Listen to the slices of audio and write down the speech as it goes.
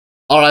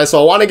Alright,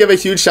 so I want to give a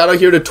huge shout out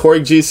here to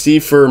Toric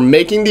GC for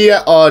making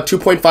the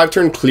 2.5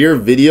 turn clear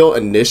video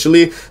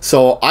initially.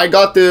 So I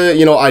got the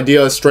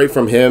idea straight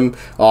from him,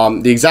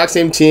 the exact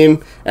same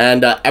team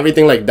and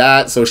everything like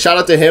that. So shout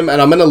out to him,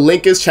 and I'm gonna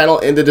link his channel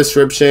in the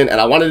description. And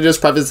I wanted to just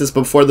preface this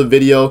before the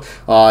video,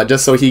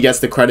 just so he gets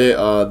the credit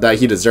that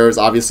he deserves,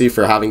 obviously,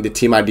 for having the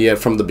team idea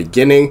from the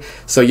beginning.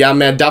 So yeah,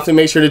 man,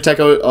 definitely make sure to check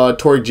out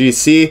Toric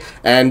GC,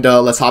 and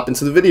let's hop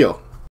into the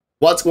video.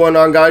 What's going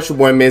on, guys? Your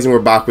boy Amazing. We're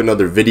back with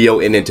another video,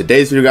 and in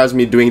today's video, guys, I'm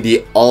gonna be doing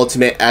the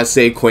ultimate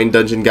SA coin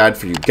dungeon guide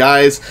for you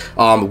guys,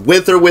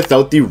 with or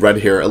without the red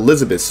hair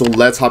Elizabeth. So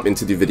let's hop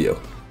into the video.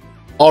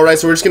 Alright,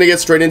 so we're just gonna get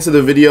straight into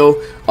the video.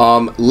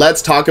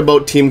 Let's talk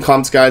about team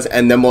comps, guys,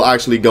 and then we'll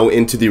actually go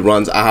into the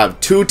runs. I have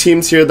two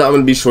teams here that I'm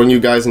gonna be showing you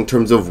guys in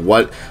terms of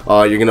what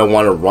you're gonna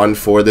want to run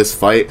for this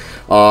fight.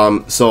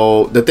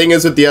 So the thing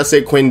is with the SA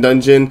coin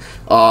dungeon,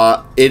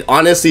 it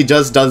honestly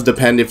just does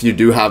depend if you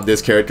do have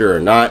this character or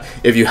not.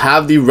 If you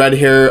have the red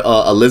hair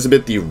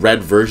Elizabeth, the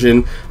red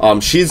version,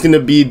 she's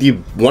gonna be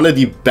one of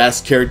the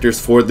best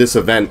characters for this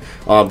event,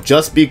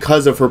 just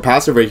because of her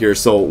passive right here.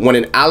 So when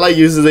an ally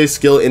uses a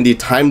skill in the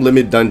time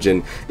limit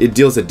dungeon, it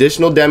deals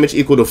additional damage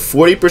equal to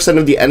 40%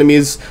 of the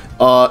enemy's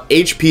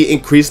HP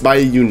increased by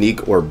a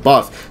unique or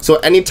buff. So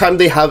anytime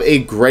they have a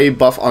gray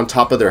buff on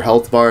top of their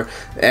health bar,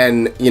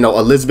 and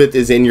Elizabeth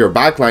is in your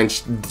backline,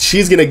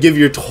 she's gonna give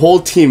your whole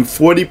team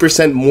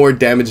 40% more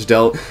damage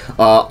dealt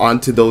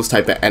onto those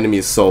type of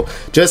enemies. So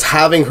just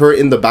having her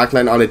in the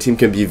backline on a team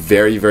can be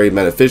very, very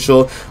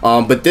beneficial.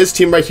 But this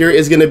team right here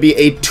is gonna be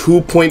a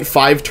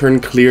 2.5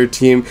 turn clear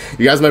team.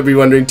 You guys might be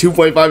wondering,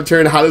 2.5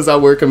 turn, how does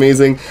that work?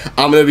 Amazing.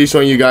 I'm gonna be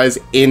showing you guys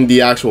in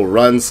the actual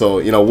run,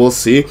 so we'll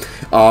see.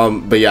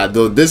 But yeah,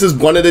 this is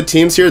one of the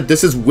teams here.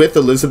 This is with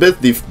Elizabeth,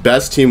 the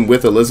best team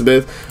with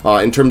Elizabeth.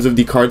 In terms of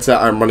the card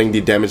set, I'm running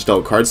the damage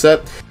dealt card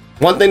set.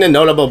 One thing to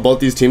note about both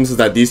these teams is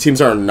that these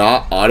teams are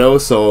not auto.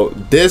 So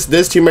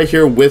this team right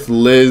here with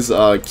Liz,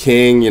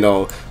 King,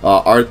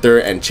 Arthur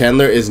and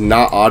Chandler is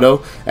not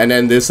auto. And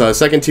then this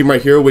second team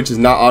right here, which is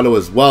not auto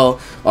as well,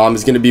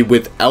 is going to be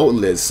without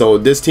Liz. So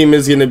this team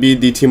is going to be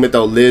the team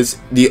without Liz.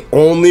 The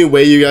only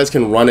way you guys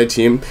can run a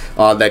team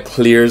that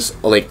clears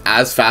like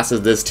as fast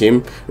as this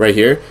team right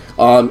here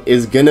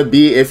is gonna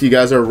be if you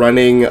guys are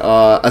running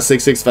a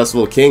 6/6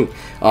 Festival King,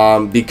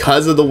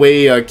 because of the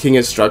way King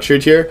is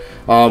structured here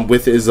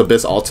with his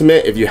Abyss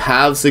ultimate. If you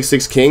have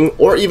 6/6 King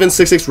or even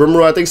 6/6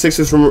 Rimuru, I think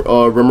 6/6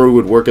 Rimuru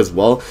would work as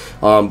well.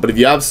 But if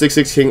you have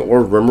 6/6 King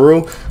or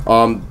Rimuru,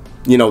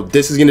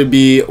 this is going to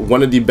be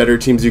one of the better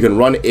teams you can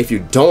run if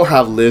you don't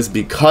have Liz,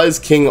 because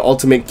King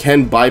Ultimate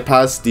can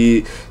bypass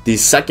the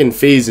second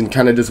phase and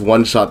kind of just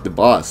one-shot the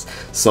boss.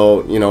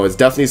 So, it's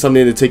definitely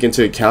something to take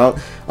into account.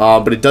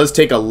 But it does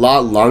take a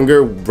lot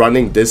longer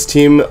running this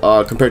team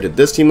compared to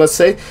this team, let's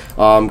say.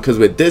 Because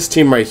with this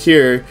team right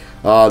here,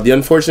 the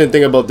unfortunate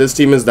thing about this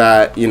team is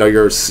that,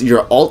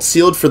 you're alt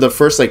sealed for the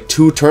first like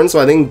 2 turns. So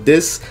I think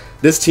this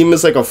team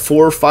is like a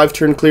 4 or 5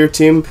 turn clear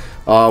team,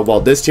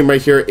 while this team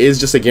right here is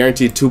just a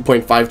guaranteed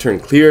 2.5 turn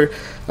clear.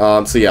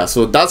 So yeah,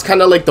 so that's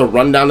kind of like the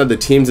rundown of the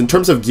teams. In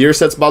terms of gear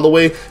sets, by the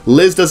way,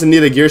 Liz doesn't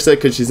need a gear set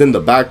because she's in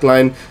the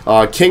backline.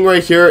 King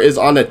right here is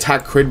on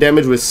attack crit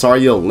damage with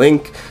Sariel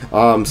Link.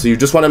 So you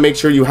just want to make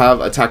sure you have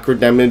attack crit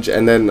damage,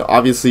 and then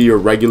obviously your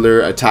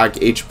regular attack,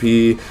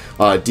 HP,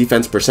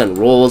 defense percent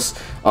rolls.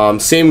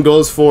 Same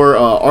goes for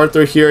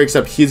Arthur here,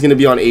 except he's going to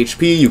be on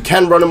HP. You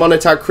can run him on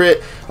attack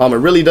crit. It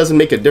really doesn't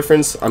make a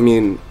difference. I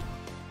mean,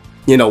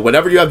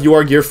 whatever you have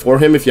UR gear for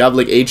him, if you have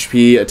like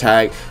HP,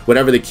 attack,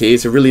 whatever the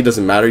case, it really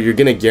doesn't matter. You're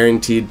gonna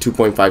guaranteed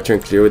 2.5 turn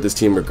clear with this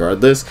team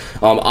regardless.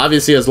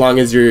 Obviously, as long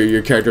as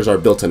your characters are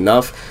built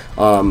enough.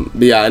 But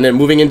yeah, and then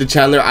moving into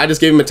Chandler, I just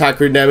gave him attack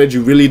crit damage.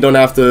 You really don't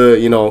have to,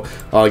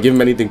 give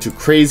him anything too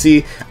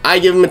crazy. I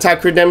give him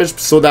attack crit damage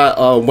so that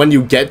when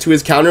you get to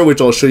his counter,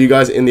 which I'll show you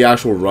guys in the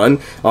actual run,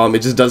 it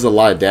just does a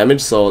lot of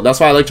damage. So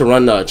that's why I like to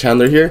run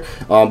Chandler here.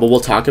 But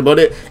we'll talk about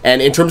it.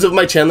 And in terms of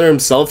my Chandler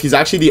himself, he's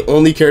actually the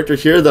only character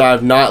here that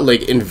I've not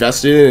like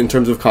invested in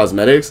terms of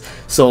cosmetics.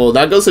 So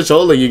that goes to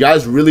show, like, you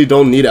guys really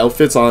don't need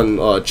outfits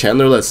on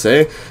Chandler, let's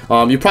say.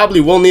 You probably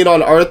will need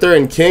on Arthur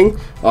and King,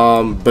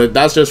 but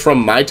that's just from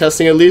my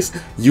testing at least.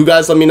 You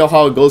guys let me know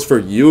how it goes for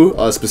you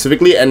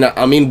specifically. And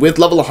I mean, with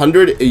level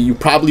 100, you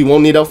probably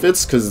won't need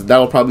outfits because that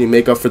will probably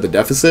make up for the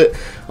deficit.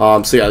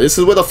 So yeah, this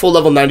is with a full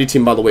level 90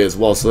 team, by the way, as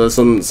well. So that's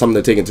something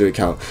to take into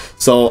account.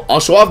 So I'll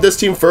show off this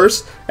team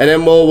first, and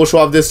then we'll show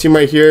off this team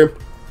right here.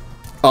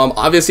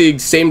 Obviously,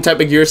 same type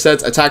of gear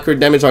sets: attack crit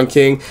damage on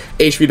King,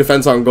 HP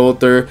defense on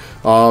Golther,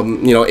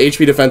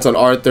 HP defense on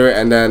Arthur,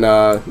 and then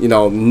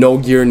no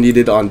gear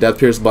needed on Death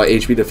Pierce, but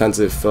HP defense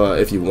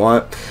if you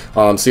want.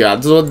 So yeah,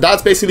 so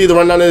that's basically the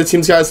rundown of the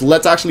teams, guys.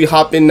 Let's actually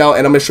hop in now,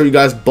 and I'm gonna show you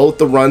guys both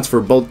the runs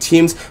for both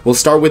teams. We'll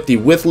start with the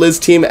with Liz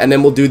team, and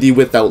then we'll do the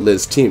without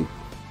Liz team.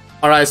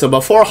 Alright, so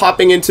before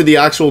hopping into the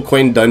actual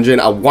coin dungeon,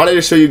 I wanted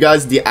to show you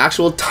guys the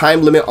actual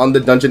time limit on the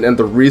dungeon and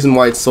the reason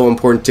why it's so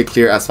important to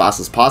clear as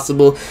fast as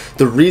possible.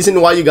 The reason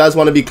why you guys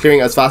want to be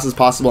clearing as fast as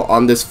possible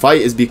on this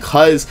fight is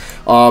because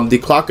the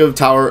clock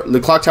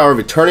tower of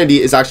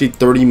eternity is actually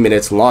 30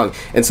 minutes long,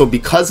 and so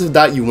because of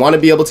that, you want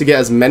to be able to get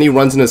as many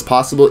runs in as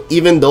possible.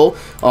 Even though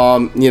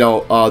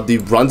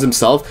the runs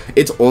themselves,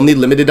 it's only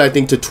limited, I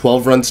think, to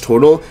 12 runs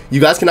total.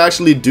 You guys can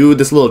actually do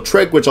this little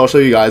trick, which I'll show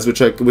you guys,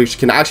 which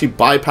can actually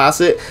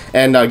bypass it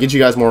and get you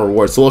guys more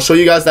rewards. So we'll show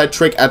you guys that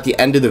trick at the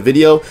end of the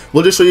video.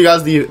 We'll just show you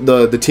guys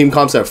the team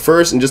comps at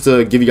first, and just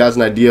to give you guys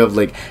an idea of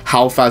like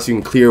how fast you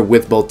can clear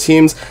with both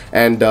teams,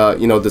 and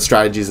the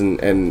strategies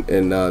and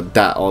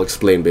that I'll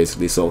explain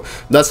basically. So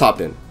let's hop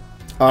in.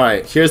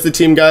 Alright, here's the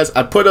team, guys.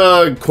 I put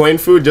a coin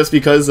food just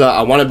because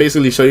I want to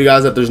basically show you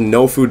guys that there's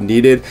no food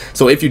needed.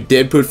 So if you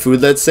did put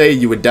food, let's say,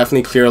 you would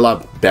definitely clear a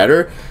lot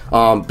better.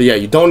 But yeah,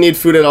 you don't need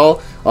food at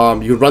all.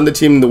 You run the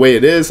team the way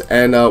it is,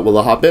 and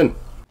we'll hop in.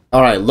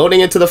 Alright,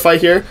 loading into the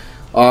fight here.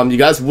 You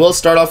guys will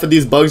start off with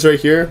these bugs right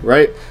here,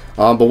 right?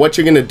 But what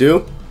you're gonna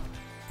do,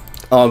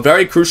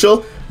 very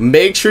crucial,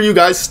 make sure you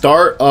guys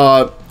start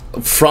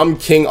from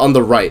king on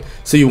the right.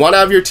 So you want to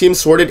have your team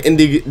sorted in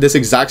this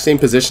exact same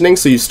positioning.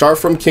 So you start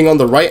from king on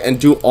the right and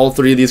do all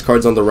three of these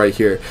cards on the right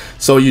here.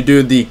 So you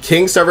do the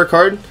king sever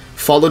card,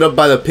 followed up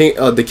by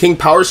the king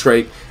power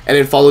strike, and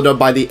then followed up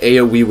by the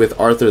AoE with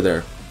Arthur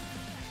there.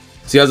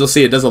 So you guys will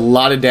see it does a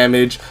lot of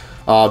damage.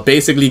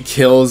 Basically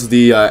kills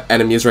the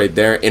enemies right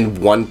there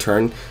in one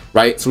turn,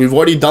 right? So we've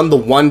already done the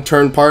one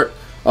turn part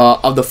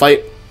of the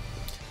fight.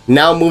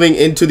 Now moving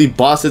into the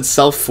boss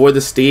itself for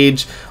the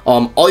stage.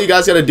 All you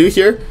guys gotta do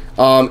here,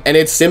 and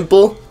it's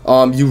simple.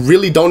 You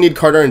really don't need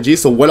card RNG.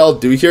 So what I'll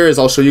do here is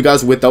I'll show you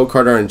guys without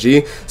card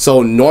RNG.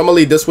 So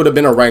normally this would have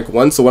been a rank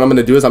 1. So what I'm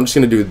gonna do is I'm just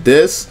gonna do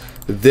this,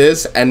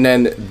 and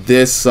then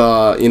this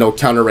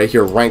counter right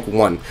here, rank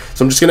 1.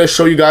 So I'm just gonna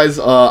show you guys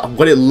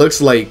what it looks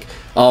like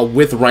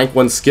with rank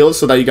 1 skills,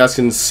 so that you guys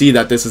can see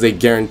that this is a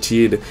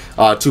guaranteed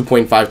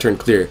 2.5 turn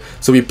clear.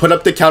 So we put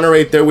up the counter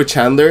right there with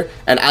Chandler,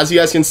 and as you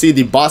guys can see,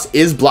 the boss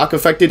is block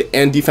affected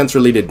and defense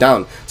related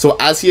down. So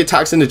as he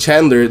attacks into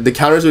Chandler, the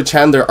counters with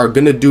Chandler are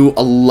gonna do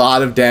a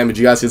lot of damage.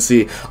 You guys can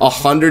see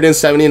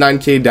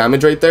 179k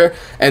damage right there,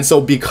 and so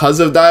because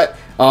of that,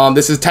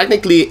 this is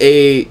technically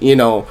a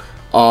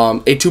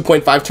a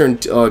 2.5 turn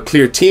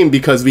clear team,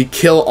 because we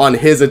kill on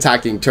his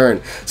attacking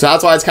turn. So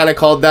that's why it's kind of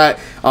called that.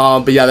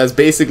 But yeah, that's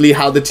basically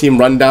how the team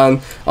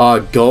rundown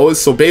goes.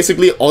 So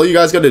basically all you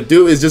guys got to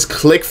do is just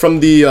click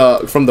from the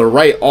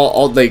right.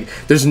 Like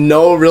there's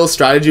no real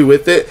strategy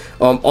with it.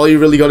 All you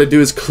really got to do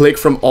is click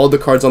from all the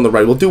cards on the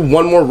right. We'll do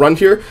one more run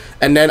here,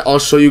 and then I'll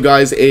show you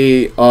guys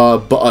a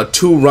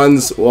 2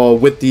 runs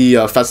with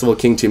the Festival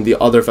King team, the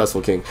other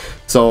Festival King.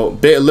 So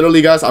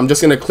literally, guys, I'm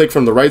just gonna click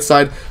from the right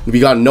side. We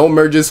got no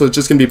merges, so it's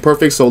just gonna be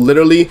perfect. So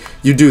literally,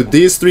 you do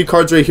these 3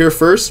 cards right here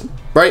first,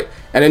 right?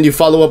 And then you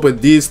follow up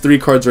with these 3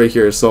 cards right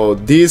here. So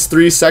these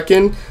 3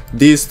 second,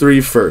 these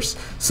 3 first.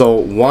 So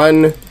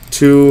 1,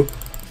 2,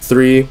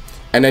 3.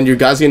 And then you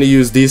guys are going to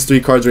use these 3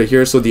 cards right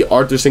here. So the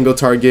Arthur single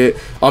target.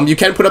 You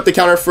can put up the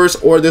counter first,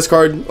 or this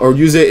card, or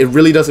use it. It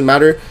really doesn't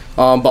matter.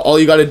 But all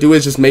you got to do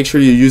is just make sure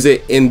you use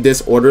it in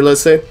this order,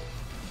 let's say.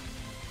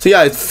 So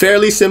yeah, it's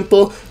fairly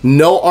simple.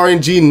 No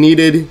RNG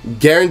needed.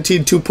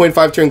 Guaranteed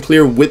 2.5 turn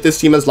clear with this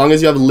team, as long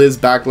as you have Liz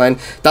backline.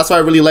 That's what I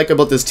really like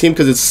about this team,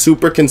 because it's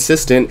super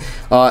consistent,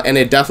 and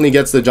it definitely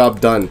gets the job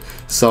done.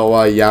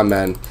 So yeah,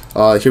 man.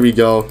 Here we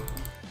go.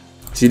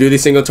 So you do the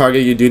single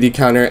target, you do the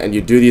counter, and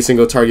you do the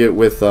single target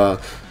with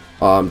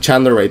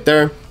Chandler right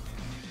there.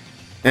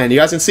 And you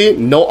guys can see,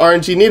 no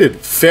RNG needed.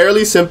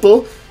 Fairly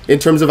simple in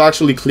terms of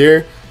actually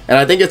clear. And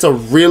I think it's a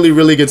really,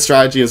 really good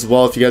strategy as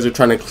well if you guys are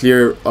trying to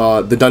clear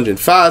the dungeon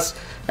fast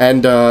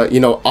and,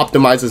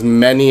 optimize as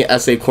many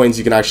SA coins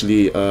you can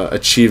actually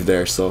achieve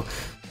there. So,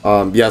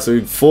 yeah, so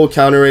full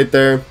counter right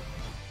there.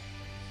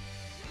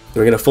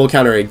 We're going to full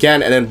counter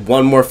again, and then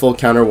one more full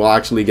counter will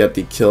actually get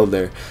the kill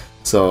there.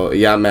 So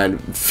yeah, man,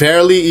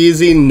 fairly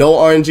easy, no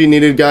RNG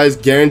needed, guys.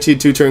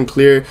 Guaranteed 2 turn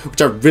clear, which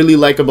I really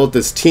like about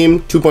this team.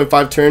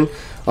 2.5 turn.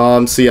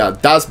 So yeah,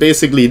 that's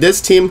basically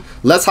this team.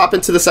 Let's hop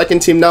into the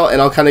second team now,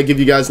 and I'll kind of give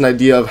you guys an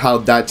idea of how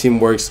that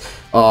team works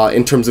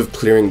in terms of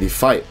clearing the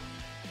fight.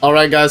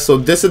 Alright, guys, so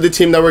this is the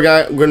team that we're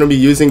going to be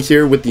using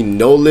here with the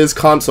no Liz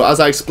comp. So as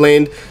I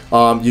explained,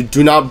 you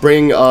do not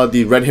bring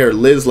the red hair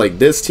Liz like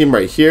this team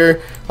right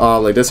here,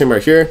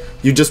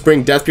 You just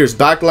bring Deathpeer's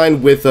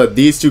backline with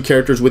these 2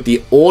 characters with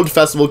the old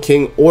Festival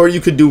King, or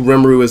you could do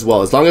Rimuru as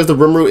well. As long as the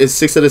Rimuru is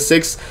 6 out of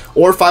 6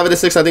 or 5 out of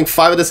 6, I think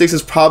 5 out of 6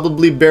 is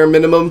probably bare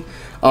minimum.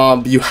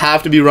 You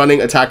have to be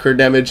running attack crit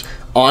damage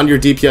on your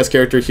DPS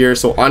character here.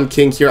 So on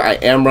King here, I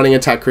am running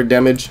attack crit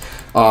damage.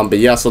 But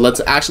yeah, so let's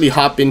actually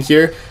hop in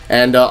here,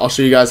 and I'll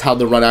show you guys how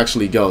the run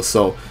actually goes.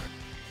 So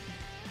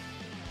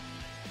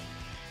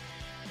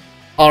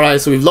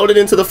alright, so we've loaded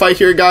into the fight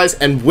here, guys,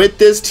 and with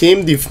this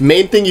team, the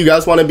main thing you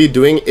guys want to be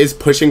doing is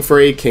pushing for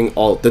a King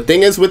ult. The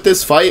thing is with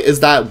this fight is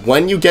that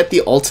when you get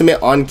the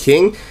ultimate on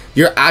King,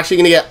 you're actually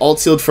going to get ult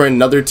sealed for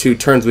another 2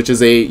 turns, which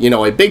is a, you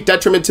know, a big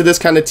detriment to this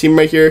kind of team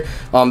right here.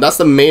 That's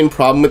the main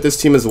problem with this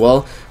team as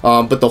well.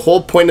 But the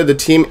whole point of the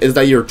team is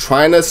that you're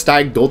trying to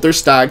stack Gowther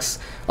stacks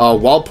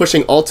while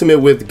pushing ultimate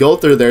with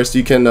Gowther there, so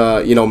you can,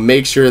 you know,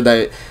 make sure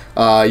that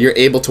you're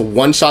able to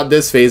one-shot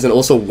this phase and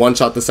also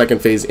one-shot the second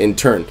phase in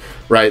turn,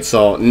 right?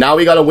 So now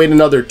we gotta wait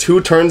another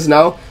 2 turns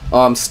now,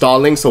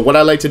 stalling. So what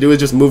I like to do is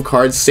just move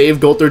cards, save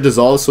Gowther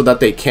dissolve so that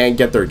they can't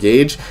get their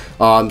gauge.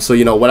 So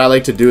you know what I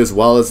like to do as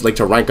well is like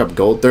to rank up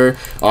Gowther.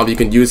 You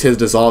can use his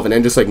dissolve and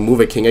then just like move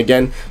a king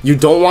again. You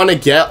don't want to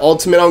get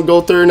ultimate on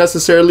Gowther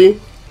necessarily.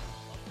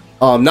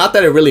 Not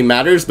that it really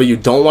matters, but you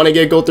don't want to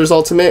get Gowther's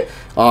ultimate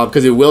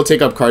because it will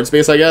take up card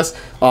space, I guess.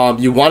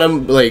 You want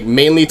to like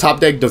mainly top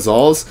deck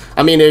dissolves.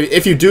 I mean,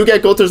 if you do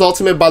get Gowther's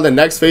ultimate by the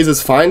next phase,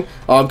 is fine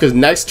because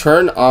next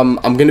turn I'm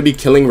going to be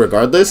killing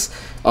regardless.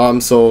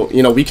 So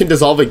you know, we can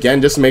dissolve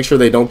again just to make sure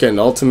they don't get an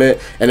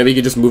ultimate, and then we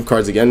can just move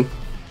cards again.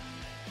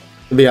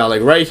 But yeah,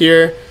 like right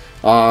here,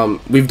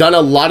 we've done a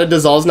lot of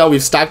dissolves now.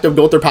 We've stacked up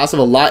Gowther passive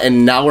a lot,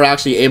 and now we're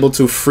actually able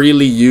to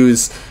freely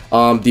use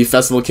the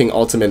Festival King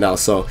ultimate now.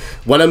 So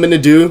what I'm going to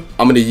do,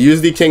 I'm going to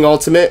use the King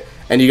ultimate,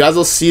 and you guys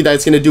will see that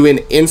it's going to do an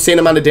insane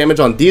amount of damage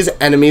on these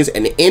enemies,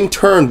 and in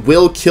turn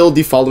will kill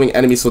the following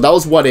enemies. So that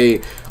was what, I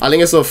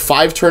think it's a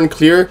 5 turn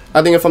clear,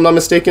 I think, if I'm not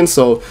mistaken.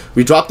 So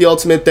we dropped the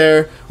ultimate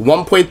there,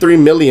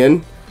 1.3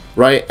 million.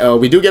 Right,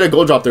 we do get a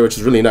gold drop there, which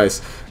is really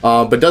nice,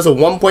 but does a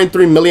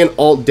 1.3 million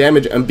ult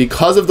damage, and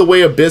because of the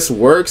way Abyss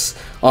works,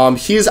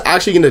 he's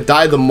actually going to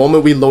die the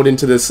moment we load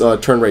into this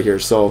turn right here.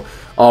 So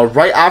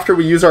right after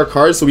we use our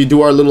cards, so we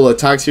do our little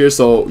attacks here,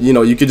 so you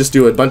know, you could just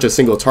do a bunch of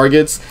single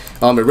targets.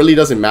 It really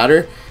doesn't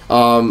matter.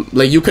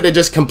 Like you could have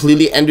just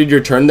completely ended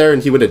your turn there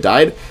and he would have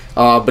died,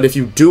 but if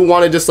you do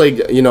want to just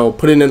like, you know,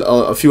 put in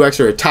a few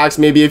extra attacks,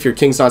 maybe if your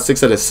king's not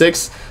 6 out of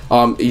 6,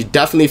 you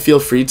definitely feel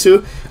free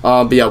to.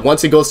 But yeah,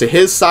 once it goes to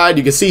his side,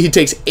 you can see he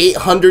takes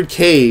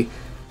 800k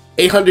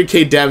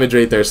damage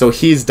right there, so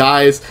he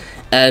dies,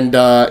 and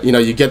you know,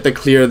 you get the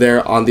clear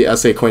there on the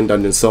SA coin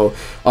dungeon. So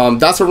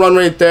that's a run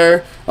right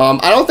there.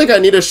 I don't think I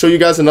need to show you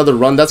guys another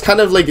run. That's kind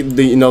of like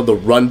the, you know, the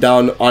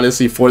rundown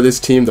honestly for this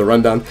team, the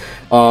rundown.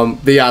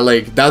 But yeah,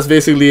 like that's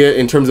basically it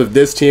in terms of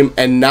this team.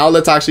 And now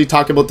let's actually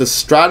talk about the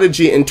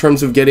strategy in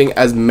terms of getting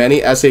as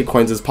many SA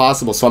coins as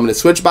possible. So I'm going to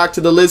switch back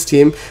to the Liz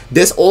team.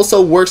 This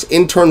also works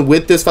in turn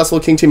with this Festival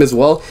King team as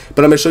well,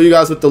 but I'm going to show you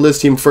guys with the Liz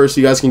team first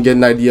so you guys can get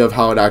an idea of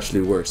how it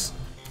actually works.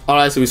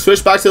 Alright, so we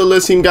switched back to the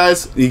Liz team,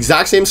 guys. The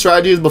exact same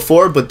strategy as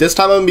before, but this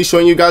time I'm going to be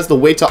showing you guys the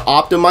way to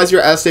optimize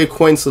your SA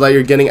coins so that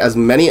you're getting as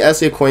many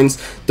SA coins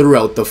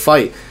throughout the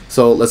fight.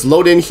 So let's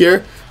load in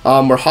here.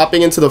 We're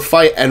hopping into the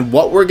fight, and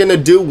what we're going to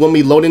do when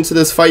we load into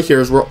this fight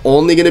here is we're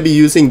only going to be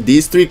using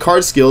these 3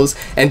 card skills,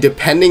 and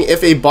depending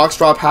if a box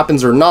drop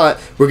happens or not,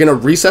 we're going to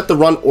reset the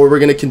run or we're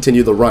going to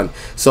continue the run.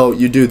 So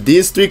you do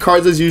these 3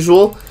 cards as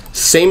usual.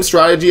 Same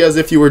strategy as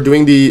if you were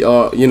doing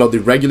the you know, the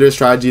regular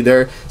strategy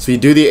there. So we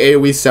do the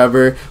AoE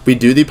Sever, we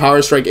do the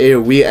Power Strike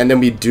AoE, and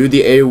then we do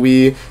the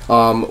AoE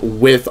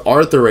with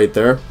Arthur right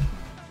there.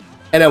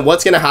 And then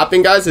what's gonna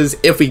happen, guys, is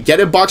if we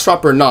get a box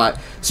drop or not,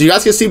 so you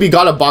guys can see we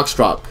got a box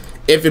drop.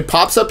 If it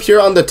pops up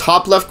here on the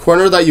top left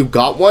corner that you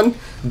got one,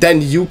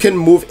 then you can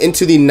move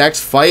into the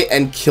next fight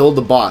and kill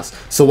the boss.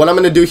 So what I'm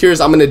gonna do here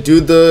is I'm gonna do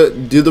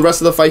the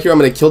rest of the fight here. I'm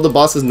gonna kill the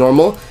boss as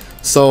normal.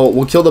 So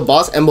we'll kill the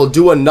boss and we'll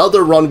do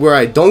another run where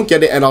I don't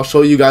get it, and I'll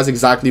show you guys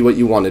exactly what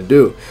you want to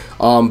do.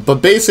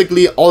 But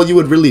basically all you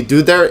would really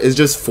do there is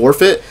just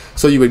forfeit.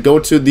 So you would go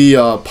to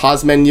the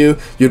pause menu,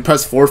 you'd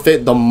press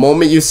forfeit. The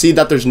moment you see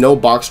that there's no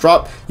box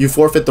drop, you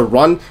forfeit the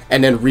run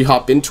and then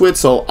re-hop into it.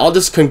 So I'll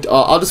just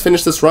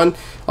finish this run,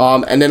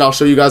 and then I'll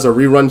show you guys a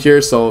rerun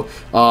here. So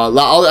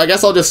I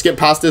guess I'll just skip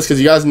past this because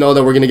you guys know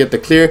that we're gonna get the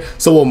clear.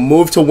 So we'll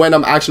move to when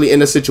I'm actually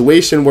in a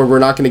situation where we're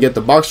not gonna get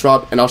the box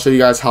drop, and I'll show you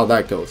guys how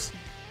that goes.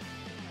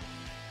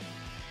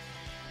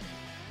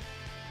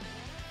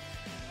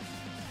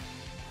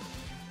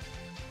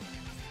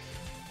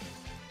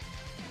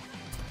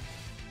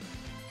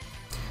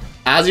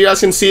 As you guys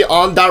can see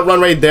on that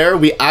run right there,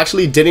 we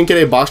actually didn't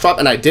get a box drop,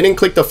 and I didn't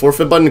click the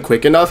forfeit button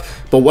quick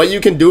enough. But what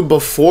you can do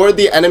before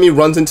the enemy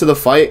runs into the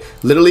fight,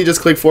 literally just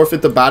click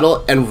forfeit the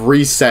battle and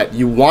reset.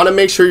 You want to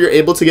make sure you're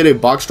able to get a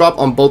box drop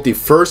on both the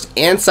first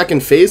and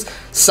second phase.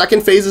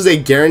 Second phase is a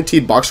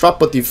guaranteed box drop,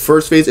 but the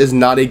first phase is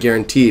not a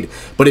guaranteed.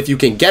 But if you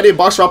can get a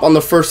box drop on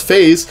the first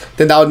phase,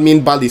 then that would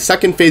mean by the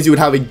second phase you would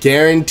have a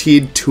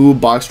guaranteed 2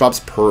 box drops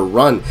per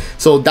run.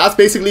 So that's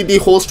basically the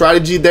whole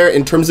strategy there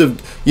in terms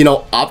of, you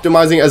know,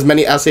 optimizing as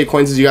many SA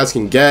coins as you guys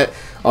can get.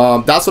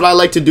 That's what I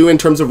like to do in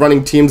terms of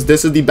running teams.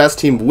 This is the best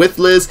team with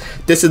Liz.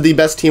 This is the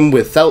best team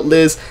without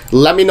Liz.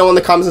 Let me know in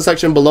the comments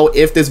section below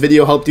if this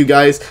video helped you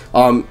guys.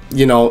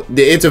 You know,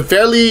 it's a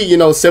fairly, you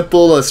know,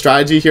 simple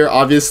strategy here,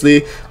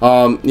 obviously.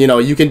 You know,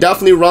 you can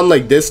definitely run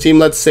like this team,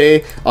 let's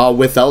say,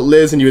 without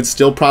Liz, and you would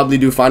still probably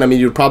do fine. I mean,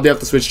 you'd probably have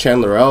to switch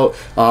Chandler out,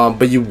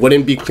 but you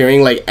wouldn't be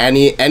clearing like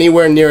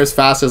anywhere near as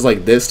fast as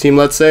like this team,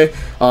 let's say.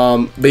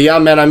 But yeah,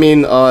 man, I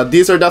mean,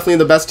 these are definitely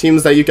the best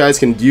teams that you guys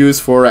can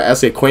use for a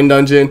SA coin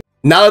dungeon.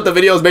 now that the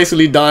video is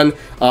basically done,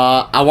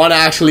 I want to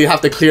actually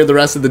have to clear the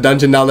rest of the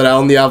dungeon now that I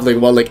only have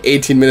like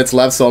 18 minutes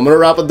left. So I'm gonna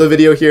wrap up the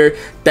video here.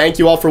 Thank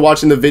you all for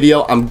watching the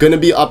video. I'm gonna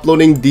be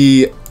uploading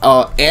the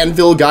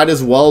anvil guide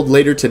as well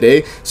later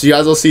today, so you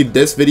guys will see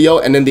this video,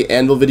 and then the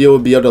anvil video will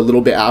be out a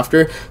little bit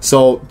after.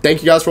 So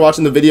thank you guys for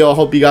watching the video. I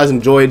hope you guys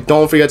enjoyed.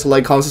 Don't forget to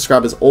like, comment,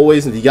 subscribe as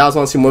always. If you guys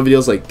want to see more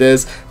videos like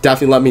this,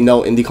 definitely let me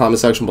know in the comment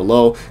section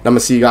below, and I'm gonna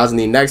see you guys in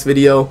the next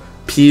video.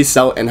 Peace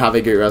out and have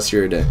a great rest of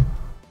your day.